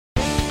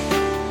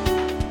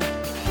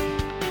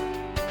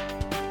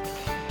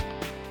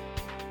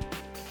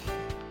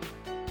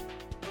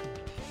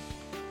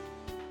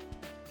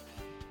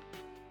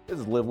This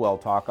is Live Well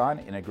Talk on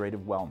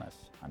Integrative Wellness.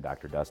 I'm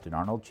Dr. Dustin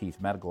Arnold,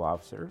 Chief Medical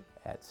Officer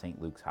at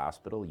St. Luke's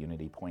Hospital,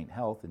 Unity Point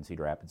Health in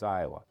Cedar Rapids,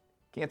 Iowa.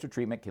 Cancer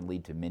treatment can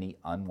lead to many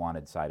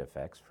unwanted side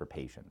effects for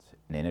patients.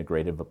 An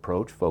integrative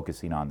approach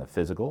focusing on the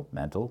physical,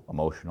 mental,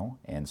 emotional,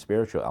 and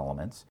spiritual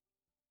elements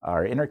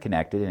are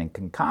interconnected and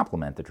can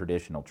complement the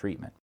traditional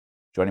treatment.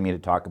 Joining me to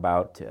talk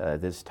about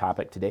this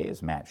topic today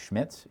is Matt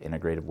Schmitz,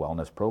 Integrative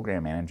Wellness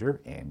Program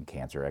Manager and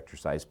Cancer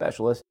Exercise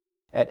Specialist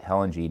at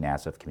Helen G.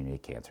 Nassif Community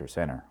Cancer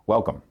Center.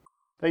 Welcome.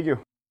 Thank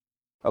you.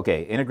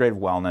 Okay, integrative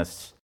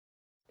wellness,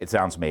 it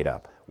sounds made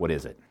up. What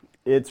is it?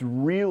 It's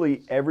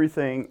really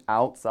everything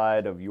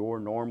outside of your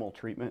normal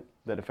treatment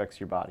that affects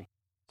your body.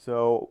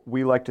 So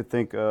we like to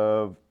think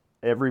of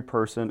every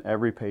person,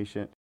 every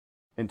patient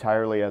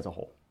entirely as a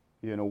whole.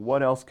 You know,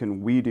 what else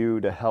can we do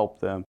to help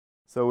them?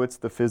 So it's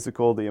the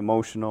physical, the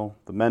emotional,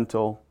 the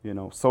mental,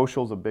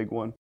 social's a big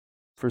one.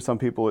 For some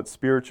people it's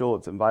spiritual,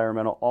 it's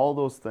environmental. All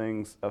those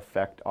things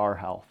affect our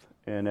health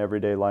in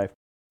everyday life.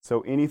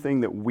 So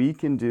anything that we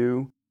can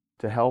do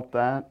to help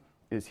that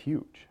is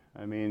huge.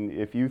 I mean,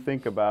 if you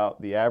think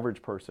about the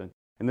average person,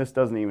 and this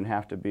doesn't even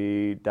have to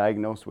be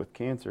diagnosed with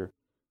cancer,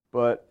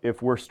 but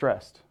if we're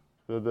stressed,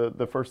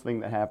 the first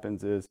thing that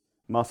happens is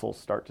muscles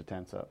start to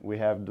tense up. We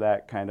have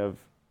that kind of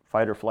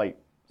fight or flight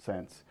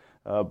sense.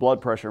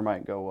 Blood pressure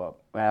might go up.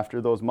 After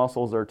those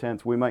muscles are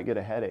tense, we might get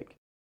a headache.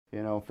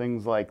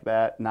 Things like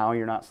that. Now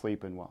you're not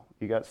sleeping well.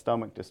 You got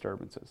stomach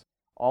disturbances.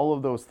 All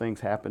of those things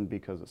happen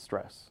because of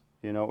stress.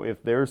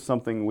 If there's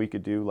something we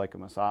could do like a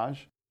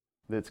massage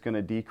that's going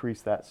to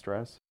decrease that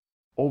stress,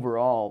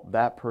 overall,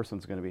 that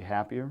person's going to be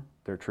happier,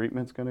 their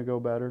treatment's going to go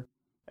better,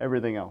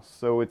 everything else.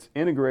 So it's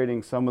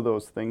integrating some of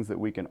those things that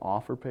we can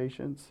offer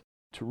patients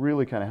to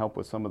really kind of help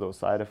with some of those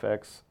side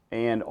effects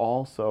and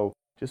also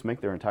just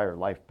make their entire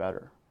life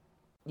better.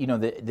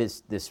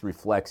 This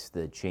reflects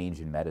the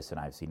change in medicine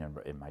I've seen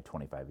in my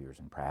 25 years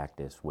in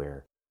practice,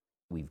 where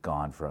we've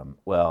gone from,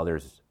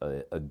 there's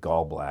a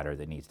gallbladder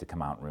that needs to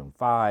come out in room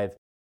 5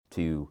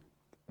 to,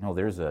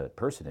 there's a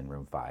person in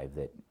room 5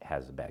 that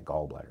has a bad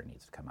gallbladder and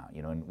needs to come out.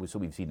 And so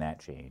we've seen that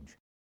change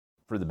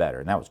for the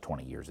better, and that was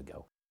 20 years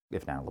ago,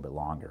 if not a little bit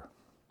longer.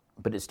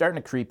 But it's starting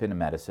to creep into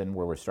medicine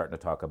where we're starting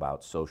to talk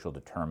about social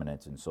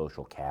determinants and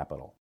social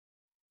capital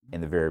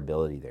and the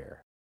variability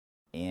there.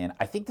 And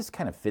I think this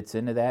kind of fits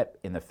into that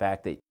in the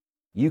fact that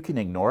you can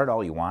ignore it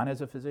all you want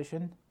as a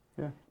physician,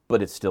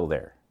 but it's still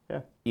there.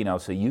 Yeah.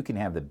 So you can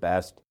have the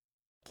best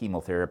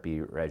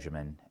chemotherapy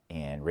regimen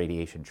and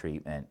radiation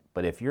treatment,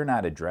 but if you're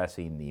not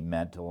addressing the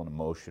mental and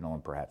emotional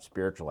and perhaps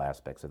spiritual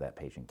aspects of that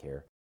patient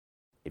care,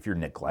 if you're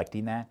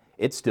neglecting that,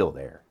 it's still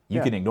there.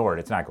 You can ignore it,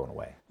 it's not going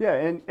away. Yeah,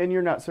 and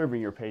you're not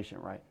serving your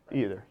patient right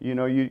either.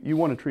 You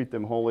want to treat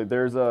them wholly.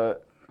 There's I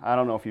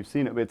don't know if you've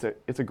seen it, but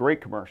it's a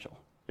great commercial.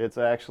 It's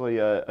actually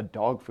a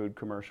dog food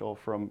commercial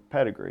from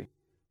Pedigree,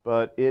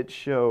 but it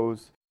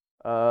shows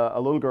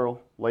a little girl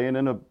laying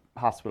in a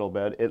hospital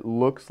bed. It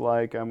looks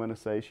like, I'm going to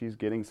say, she's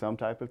getting some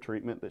type of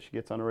treatment that she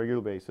gets on a regular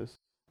basis.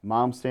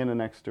 Mom's standing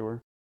next to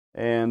her,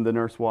 and the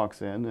nurse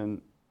walks in,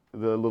 and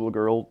the little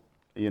girl,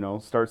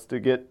 starts to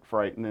get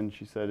frightened, and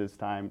she said, it's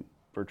time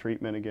for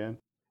treatment again.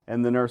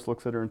 And the nurse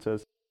looks at her and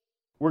says,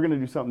 we're going to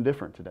do something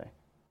different today.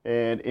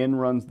 And in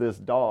runs this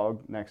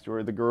dog next to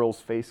her. The girl's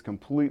face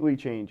completely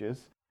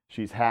changes.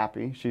 She's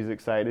happy, she's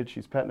excited,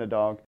 she's petting a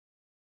dog.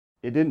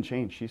 It didn't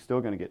change. She's still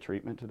going to get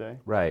treatment today.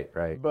 Right.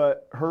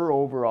 But her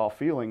overall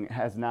feeling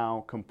has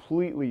now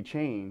completely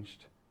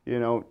changed,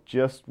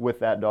 just with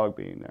that dog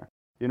being there.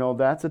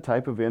 That's a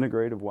type of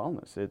integrative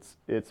wellness.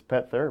 It's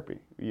pet therapy.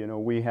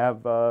 We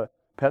have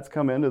pets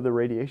come into the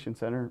radiation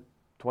center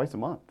twice a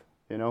month.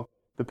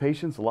 The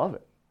patients love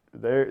it.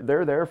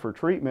 They're there for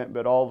treatment,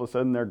 but all of a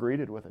sudden they're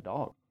greeted with a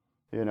dog.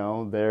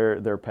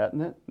 They're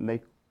petting it, and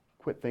they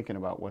quit thinking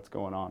about what's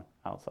going on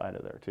outside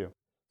of there too.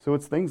 So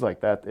it's things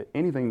like that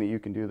anything that you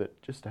can do that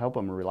just to help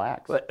them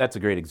relax. Well, that's a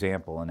great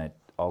example, and it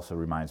also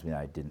reminds me that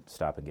I didn't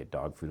stop and get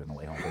dog food on the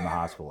way home from the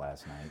hospital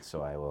last night,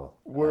 so I will...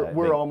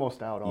 We're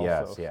almost out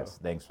also. Yes,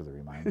 thanks for the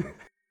reminder.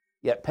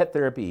 Yeah, pet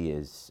therapy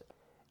is,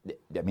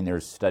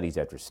 there's studies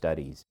after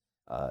studies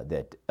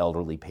that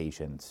elderly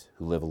patients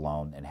who live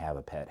alone and have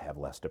a pet have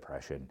less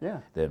depression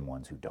than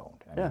ones who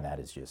don't.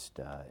 That is just,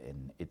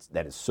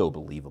 that is so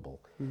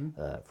believable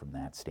from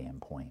that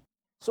standpoint.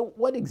 So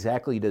what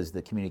exactly does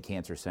the Community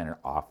Cancer Center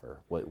offer?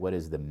 What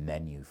is the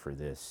menu for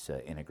this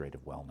integrative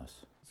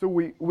wellness? So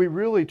we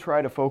really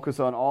try to focus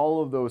on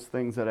all of those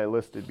things that I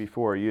listed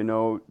before,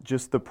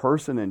 just the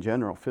person in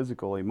general,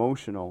 physical,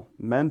 emotional,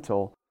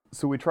 mental.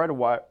 So we try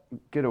to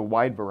get a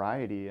wide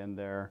variety in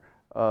there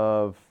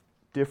of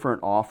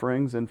different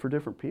offerings and for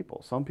different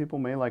people. Some people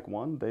may like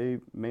one, they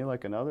may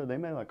like another, they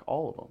may like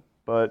all of them.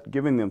 But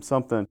giving them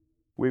something,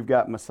 we've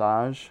got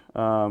massage,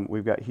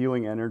 we've got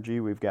healing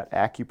energy, we've got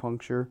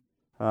acupuncture,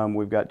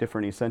 we've got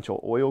different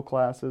essential oil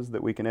classes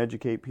that we can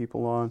educate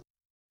people on.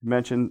 You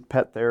mentioned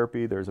pet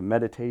therapy, there's a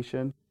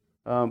meditation.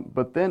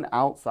 But then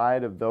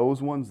outside of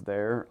those ones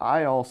there,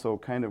 I also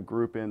kind of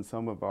group in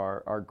some of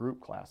our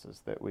group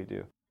classes that we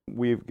do.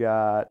 We've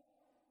got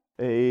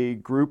a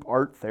group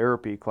art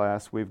therapy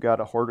class. We've got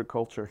a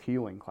horticulture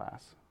healing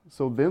class.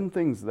 So them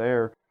things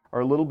there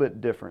are a little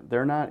bit different.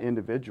 They're not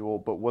individual,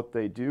 but what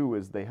they do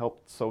is they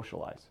help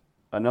socialize.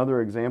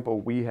 Another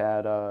example, we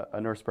had a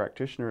nurse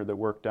practitioner that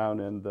worked down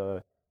in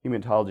the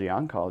hematology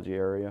oncology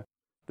area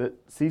that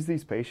sees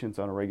these patients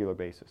on a regular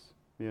basis,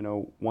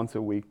 once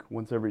a week,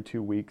 once every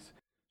 2 weeks.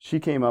 She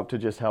came up to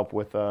just help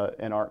with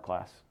an art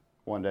class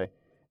one day.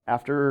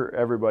 After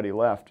everybody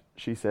left,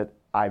 she said,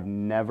 I've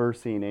never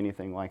seen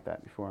anything like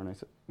that before. And I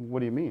said, what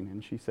do you mean?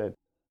 And she said,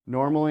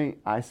 normally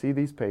I see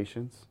these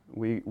patients,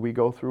 we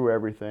go through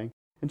everything.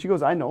 And she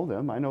goes, I know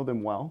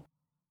them well.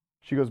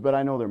 She goes, but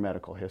I know their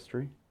medical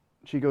history.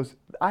 She goes,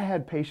 I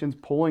had patients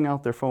pulling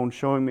out their phones,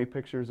 showing me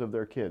pictures of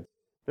their kids,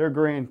 their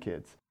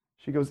grandkids.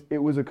 She goes, it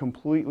was a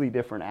completely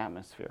different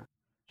atmosphere.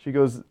 She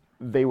goes,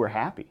 they were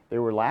happy, they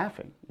were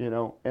laughing,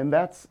 and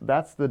that's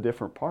the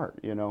different part,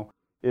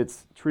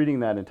 It's treating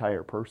that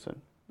entire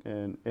person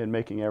and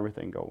making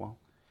everything go well.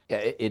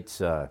 Yeah,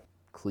 it's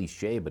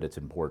cliche, but it's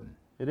important.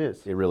 It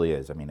is. It really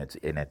is. I mean,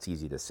 it's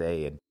easy to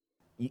say. And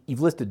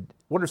you've listed,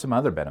 what are some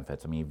other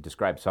benefits? I mean, you've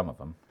described some of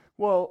them.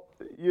 Well,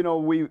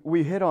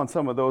 we hit on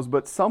some of those,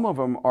 but some of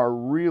them are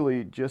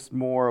really just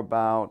more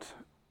about,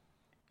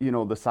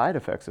 the side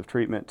effects of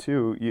treatment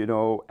too.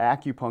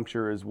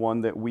 Acupuncture is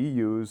one that we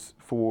use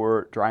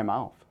for dry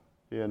mouth,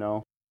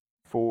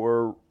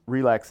 for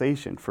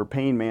relaxation, for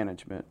pain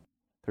management.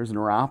 There's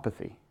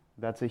neuropathy.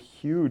 That's a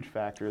huge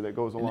factor that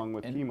goes along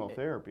with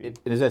chemotherapy.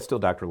 Is that still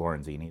Dr.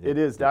 Lorenzini? It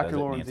is Dr.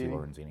 Lorenzini. Nancy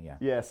Lorenzini, yeah.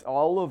 Yes,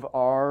 all of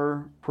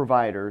our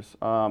providers,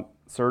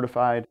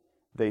 certified,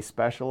 they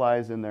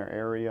specialize in their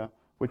area,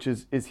 which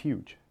is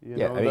huge.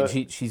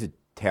 She's a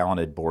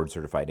talented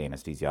board-certified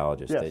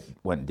anesthesiologist that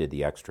went and did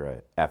the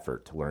extra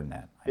effort to learn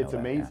that. It's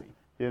amazing,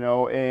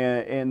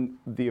 and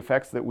the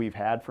effects that we've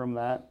had from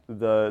that,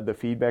 the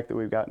feedback that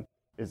we've gotten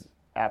is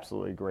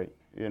absolutely great.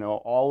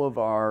 All of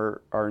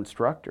our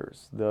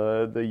instructors,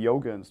 the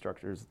yoga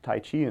instructors, Tai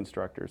Chi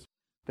instructors,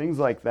 things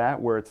like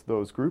that, where it's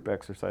those group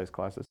exercise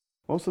classes,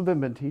 most of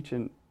them have been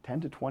teaching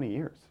 10 to 20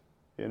 years.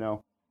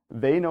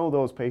 They know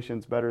those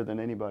patients better than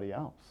anybody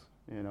else.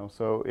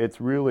 So it's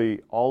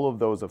really all of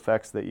those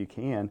effects that you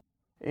can.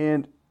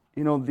 And,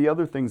 the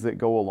other things that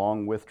go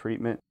along with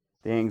treatment,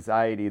 the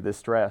anxiety, the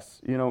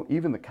stress,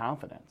 even the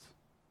confidence,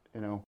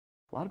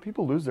 a lot of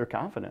people lose their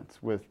confidence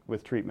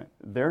with treatment.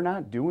 They're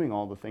not doing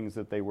all the things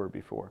that they were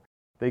before.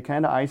 They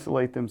kind of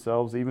isolate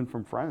themselves even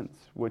from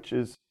friends, which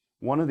is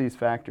one of these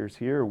factors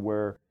here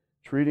where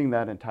treating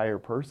that entire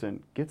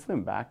person gets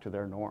them back to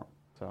their norm.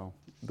 So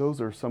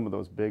those are some of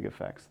those big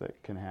effects that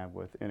it can have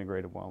with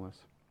integrative wellness.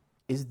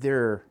 Is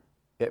there,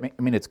 I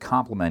mean, it's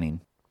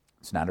complementing,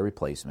 it's not a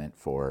replacement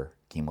for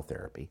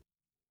chemotherapy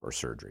or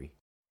surgery,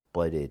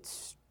 but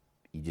it's,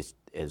 you just,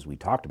 as we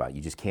talked about,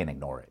 you just can't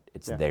ignore it.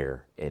 It's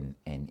there, and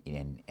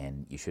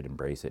you should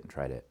embrace it and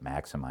try to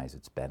maximize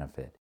its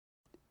benefit.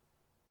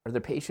 Are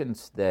there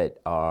patients that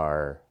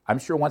are, I'm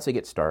sure once they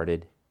get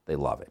started, they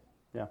love it.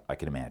 Yeah. I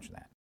can imagine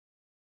that.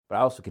 But I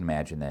also can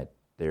imagine that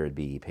there would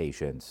be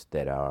patients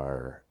that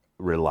are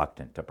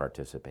reluctant to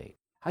participate.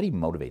 How do you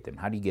motivate them?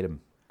 How do you get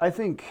them? I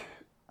think,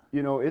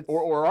 it's...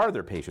 Or are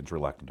there patients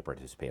reluctant to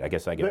participate? I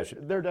guess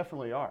There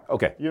definitely are.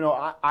 Okay.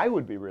 I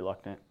would be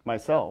reluctant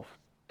myself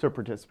to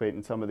participate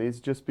in some of these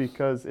just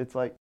because it's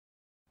like,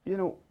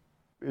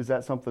 is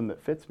that something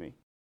that fits me?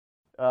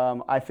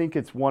 I think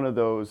it's one of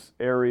those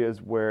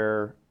areas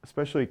where,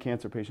 especially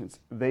cancer patients,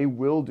 they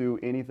will do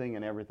anything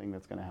and everything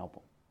that's going to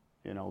help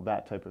them,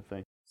 that type of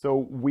thing. So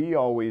we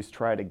always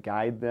try to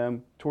guide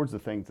them towards the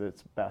things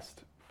that's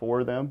best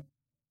for them.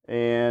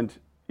 And,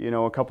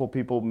 a couple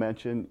people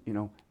mentioned,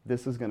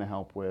 this is going to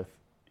help with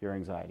your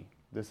anxiety.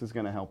 This is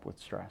going to help with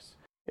stress.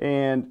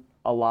 And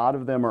a lot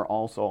of them are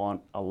also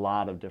on a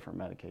lot of different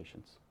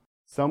medications.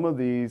 Some of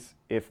these,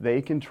 if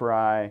they can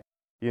try,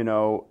 an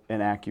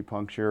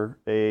acupuncture,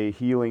 a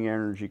healing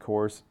energy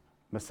course,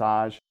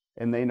 massage,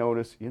 and they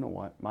notice,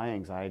 my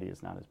anxiety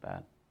is not as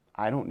bad.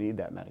 I don't need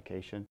that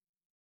medication.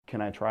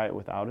 Can I try it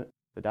without it?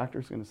 The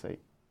doctor's going to say,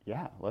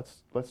 yeah,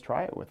 let's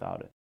try it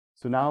without it.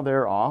 So now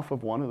they're off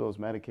of one of those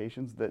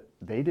medications that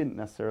they didn't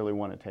necessarily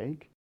want to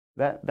take.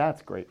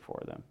 That's great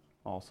for them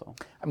also.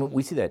 I mean,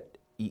 we see that.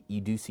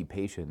 You do see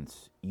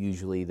patients,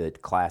 usually the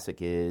classic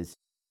is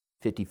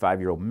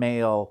 55-year-old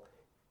male,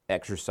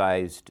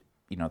 exercised,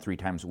 3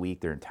 times a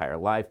week their entire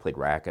life, played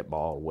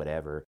racquetball or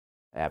whatever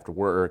after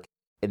work,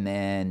 and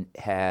then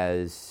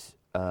has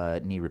a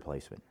knee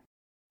replacement.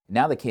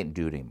 Now they can't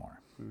do it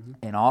anymore. Mm-hmm.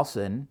 And all of a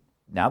sudden,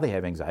 now they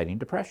have anxiety and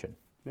depression.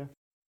 Yeah.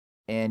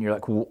 And you're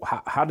like, well,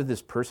 how did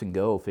this person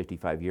go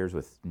 55 years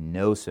with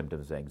no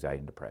symptoms of anxiety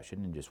and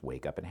depression and just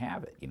wake up and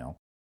have it,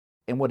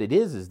 And what it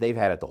is they've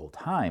had it the whole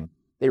time.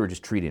 They were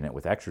just treating it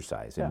with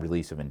exercise and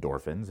release of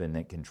endorphins and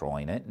then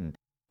controlling it. And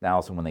now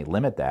also when they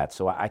limit that,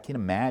 so I can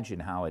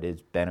imagine how it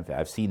is benefit.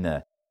 I've seen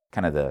that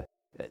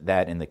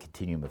in the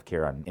continuum of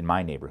care in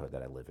my neighborhood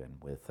that I live in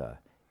with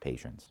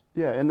patients.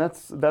 Yeah, and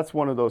that's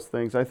one of those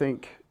things. I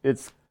think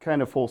it's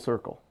kind of full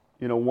circle.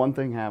 One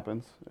thing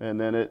happens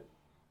and then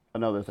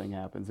another thing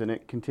happens and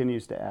it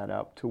continues to add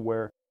up to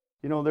where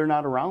they're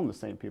not around the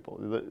same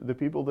people. The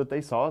people that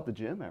they saw at the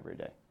gym every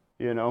day,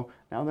 now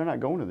they're not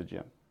going to the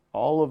gym.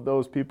 All of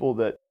those people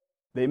that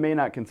they may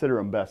not consider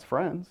them best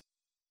friends,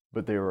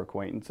 but they were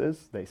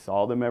acquaintances. They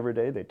saw them every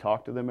day. They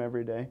talked to them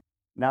every day.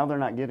 Now they're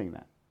not getting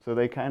that. So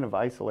they kind of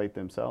isolate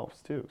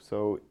themselves too.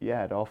 So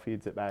yeah, it all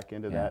feeds it back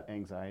into that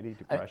anxiety,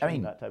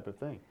 depression, that type of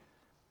thing.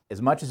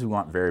 As much as we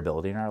want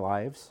variability in our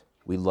lives,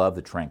 we love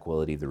the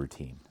tranquility of the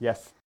routine.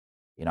 Yes.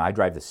 I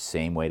drive the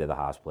same way to the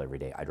hospital every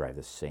day. I drive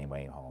the same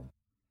way home.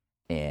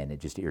 And it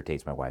just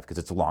irritates my wife because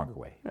it's a longer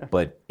way,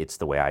 but it's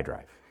the way I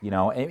drive,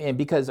 and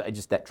because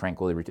that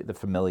tranquility, the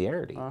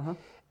familiarity,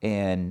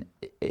 and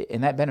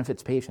that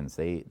benefits patients.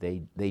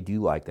 They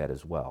do like that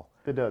as well.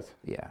 It does.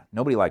 Yeah.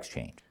 Nobody likes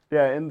change.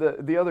 Yeah, and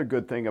the other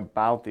good thing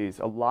about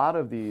a lot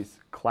of these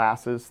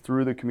classes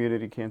through the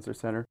Community Cancer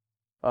Center,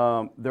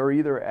 they're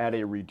either at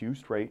a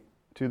reduced rate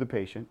to the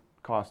patient,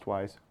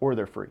 cost-wise, or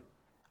they're free.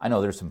 I know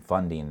there's some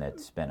funding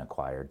that's been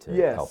acquired to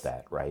help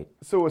that, right?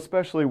 So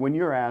especially when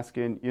you're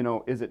asking,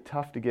 is it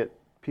tough to get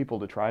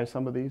people to try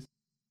some of these?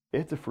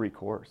 It's a free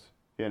course.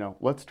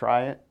 Let's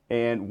try it.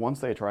 And once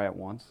they try it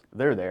once,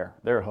 they're there.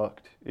 They're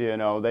hooked.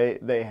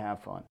 They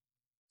have fun.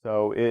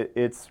 So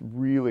it's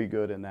really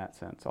good in that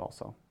sense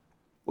also.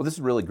 Well, this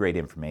is really great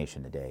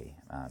information today,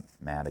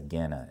 Matt.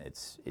 Again,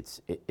 it's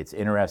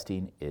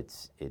interesting.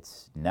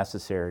 It's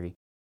necessary.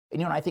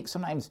 And I think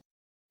sometimes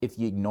if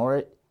you ignore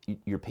it,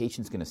 your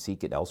patient's going to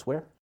seek it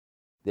elsewhere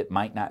that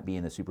might not be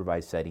in the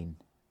supervised setting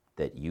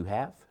that you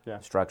have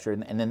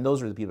structured. And then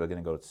those are the people that are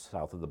going to go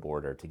south of the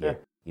border to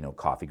get,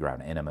 coffee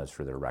ground enemas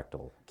for their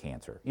rectal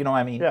cancer. You know what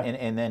I mean? Yeah.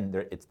 And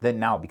then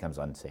now it becomes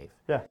unsafe.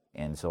 Yeah.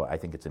 And so I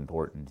think it's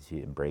important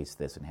to embrace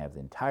this and have the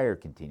entire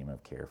continuum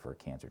of care for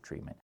cancer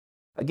treatment.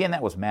 Again,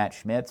 that was Matt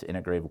Schmitz,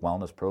 Integrative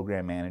Wellness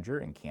Program Manager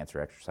and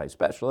Cancer Exercise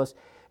Specialist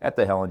at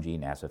the Helen G.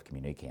 Nassif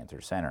Community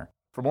Cancer Center.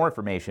 For more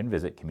information,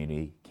 visit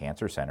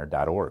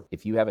communitycancercenter.org.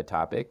 If you have a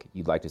topic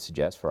you'd like to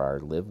suggest for our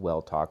Live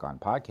Well Talk On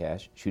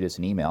podcast, shoot us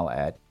an email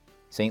at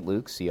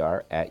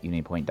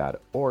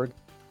stlukecr@unitypoint.org,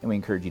 and we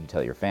encourage you to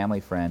tell your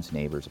family, friends,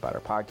 neighbors about our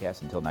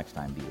podcast. Until next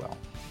time, be well.